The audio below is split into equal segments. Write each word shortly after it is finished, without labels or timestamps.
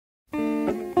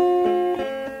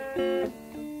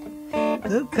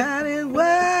Look how this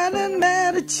world done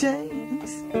made a change.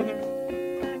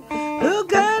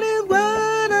 Look how this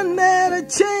world done made a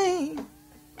change.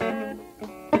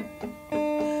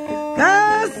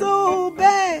 God so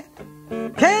bad,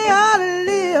 can't hardly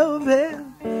live here.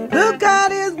 Look how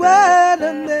this world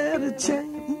done made a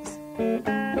change.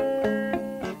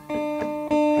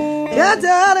 Just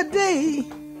the other day,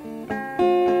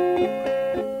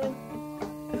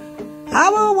 I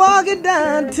was walking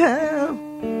downtown.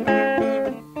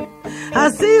 I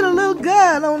see the little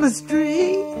girl on the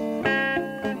street.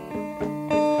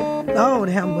 Lord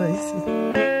have mercy.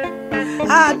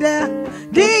 Out there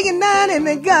digging down in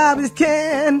the garbage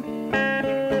can.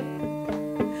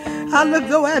 I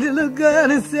looked over at the little girl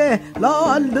and said,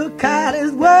 Lord, look how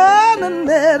this world done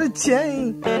made a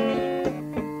change.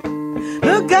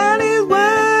 Look how this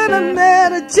world done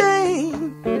made a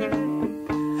change.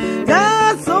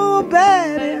 God so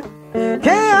bad,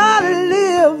 can't hardly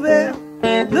live there.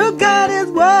 Look how this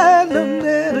world done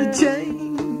made a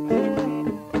change.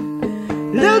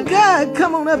 Little girl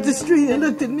come on up the street and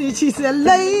looked at me. She said,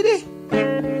 lady.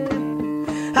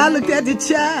 I looked at the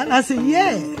child. I said,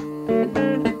 yeah.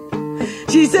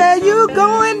 She said, you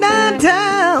going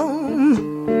downtown?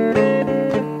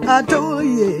 I told her,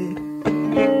 yeah.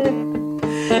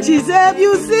 She said,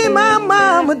 you see my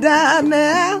mama down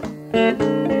there?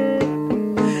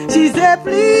 She said,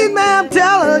 please, ma'am,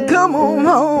 tell her to come on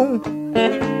home.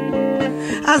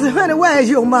 I said, honey, where's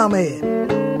your mama at?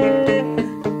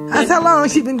 I said, how long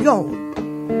she been gone?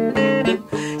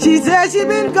 She said, she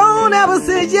been gone ever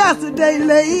since yesterday,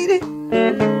 lady.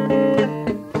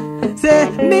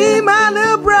 Said, me, my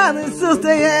little brother and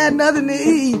sister had nothing to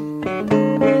eat.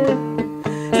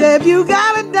 Said, if you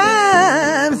got a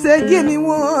dime, said, give me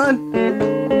one.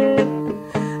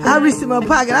 I reached in my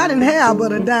pocket, I didn't have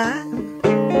but a dime.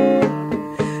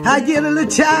 I get a little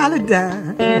child a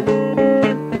dime.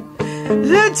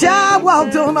 Little child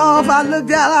walked on off. I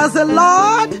looked out, I said,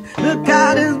 Lord, look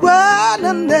how this world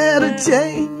done made a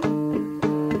change.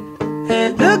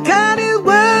 Look how this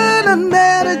world done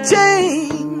made a change.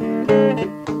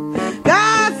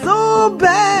 God so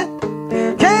bad,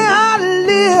 can't hardly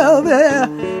live there.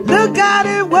 Look how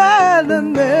this world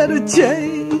done made a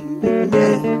change.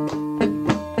 Yeah.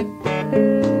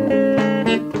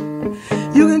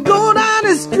 You can go down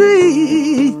the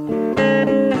street,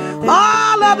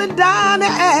 all up and down the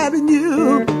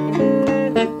avenue.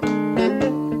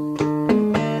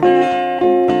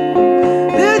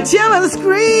 Little children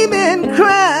screaming,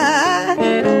 crying.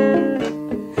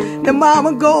 The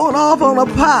mama going off on a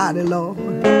party, Lord.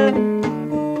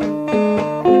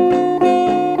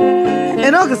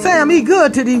 And Uncle Sam, he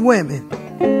good to these women.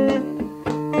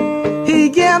 He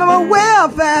getting them a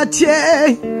welfare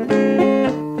check.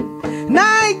 Now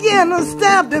I ain't getting them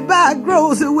stamped to buy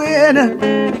grocery with.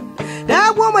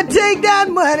 That woman take that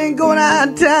money and go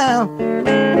downtown.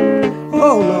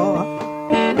 Oh, Lord.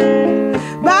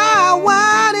 Buy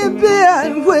wine and beer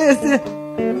and whiskey.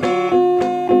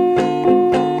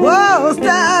 Whoa,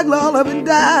 stagger all up and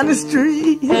down the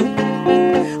street.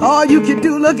 All you can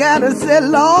do, look at her and say,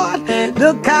 Lord,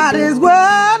 look how this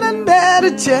world done made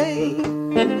a change.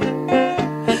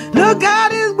 Look how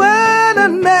this world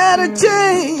done made a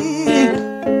change.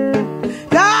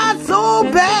 God so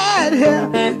bad here,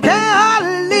 can't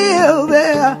hardly live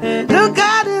there. Look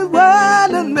how this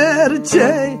world done made a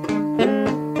change.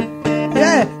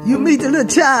 Yeah, you meet the little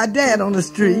child dad on the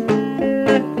street.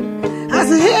 I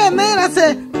said, hey man, I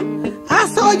said, I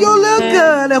saw your little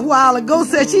girl a while ago,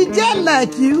 said she just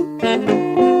like you.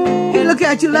 He look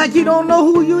at you like you don't know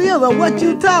who you is or what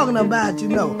you talking about, you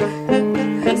know.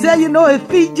 Say you know his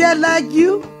feet just like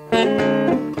you.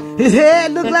 His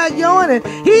head look like yours and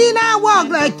he not walk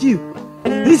like you.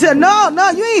 He said, no,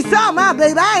 you ain't saw my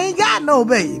baby. I ain't got no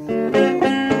baby.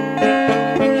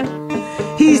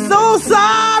 He's so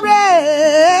sorry.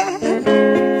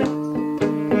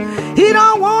 He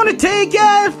don't want to take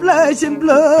your flesh and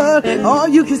blood. All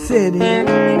you can say to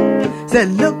him, said,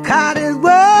 look how this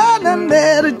world done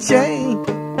made a change.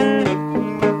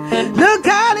 Look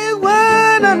how this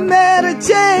world done made a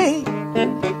change.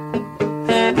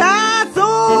 God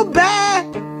so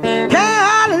bad, can't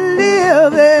hardly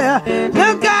live there.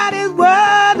 Look how this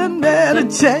world done made a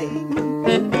change.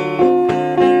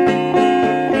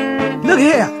 Look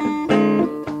here.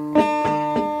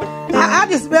 I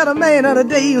just met a man the other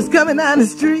day. He was coming down the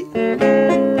street.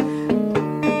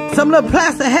 Some little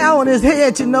plastic hair on his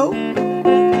head, you know.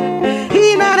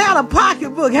 He not had a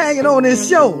pocketbook hanging on his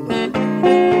shoulder.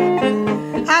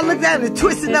 I looked at him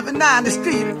twisting up and down the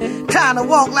street, trying to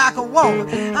walk like a woman.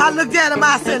 I looked at him,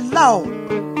 I said, Lord,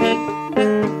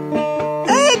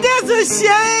 ain't this a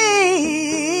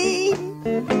shame?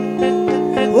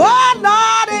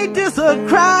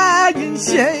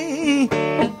 shame.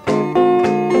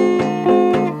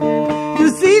 You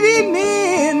see these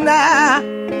men now,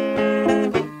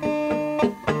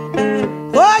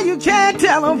 oh, you can't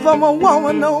tell them from a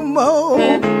woman no more.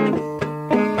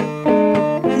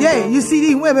 Yeah, you see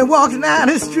these women walking down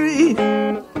the street.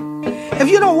 If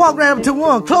you don't walk right up to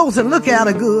one close and look at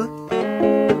her good,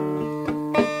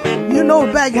 you know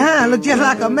back behind look just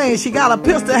like a man. She got a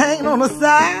pistol hanging on the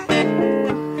side,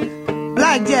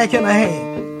 blackjack in her hand.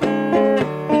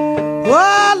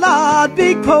 Oh, Lord,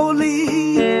 big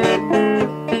police.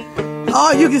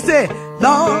 All you can say,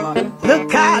 Lord,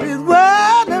 look how this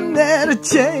world done let a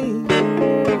change.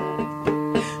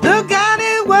 Look how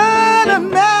this world done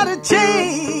let a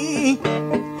change.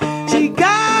 She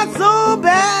got so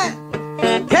bad,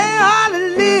 can't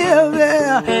hardly live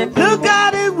there. Look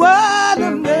how this world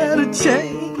done let a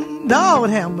change. Lord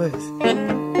have mercy.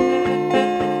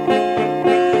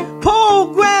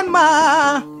 Poor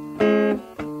grandma,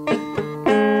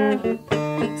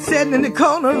 sitting in the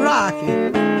corner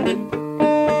rocking,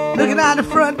 looking out the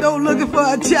front door looking for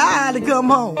a child to come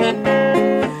home.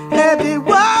 Every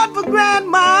word for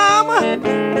grandmama.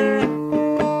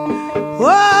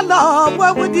 Oh Lord,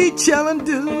 what would these children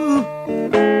do?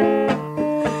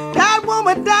 That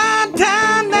woman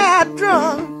downtown now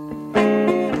drunk,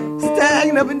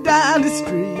 staggering up and down the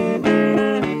street.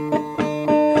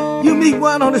 You meet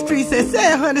one on the street, say,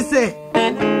 honey, say,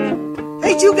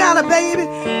 ain't you got a baby?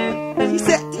 He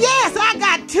said, yes, I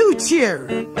got 2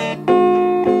 children.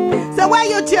 So where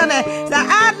your children? So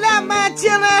I left my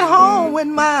children at home with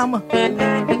mama.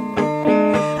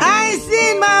 I ain't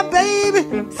seen my baby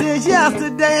since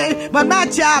yesterday, but my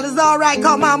child is all right,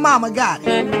 cause my mama got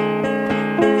it.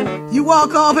 You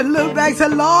walk off and look back, say,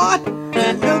 Lord,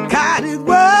 look how this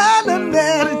world done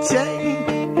let a change.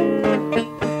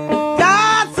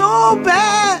 God so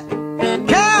bad,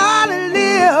 can't hardly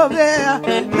live there.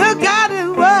 Look how this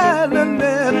world done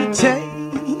let a change.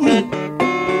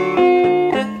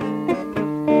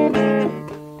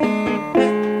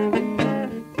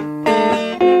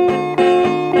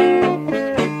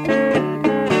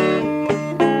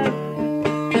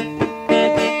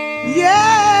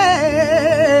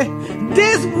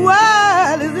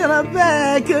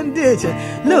 Condition.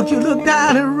 Look, you look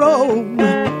down the road,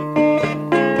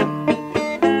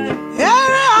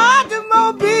 every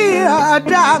automobile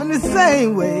driving the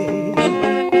same way.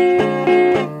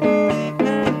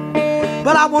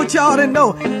 But I want y'all to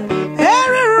know, every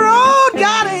road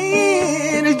got an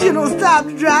end if you don't stop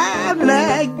to drive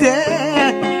like that.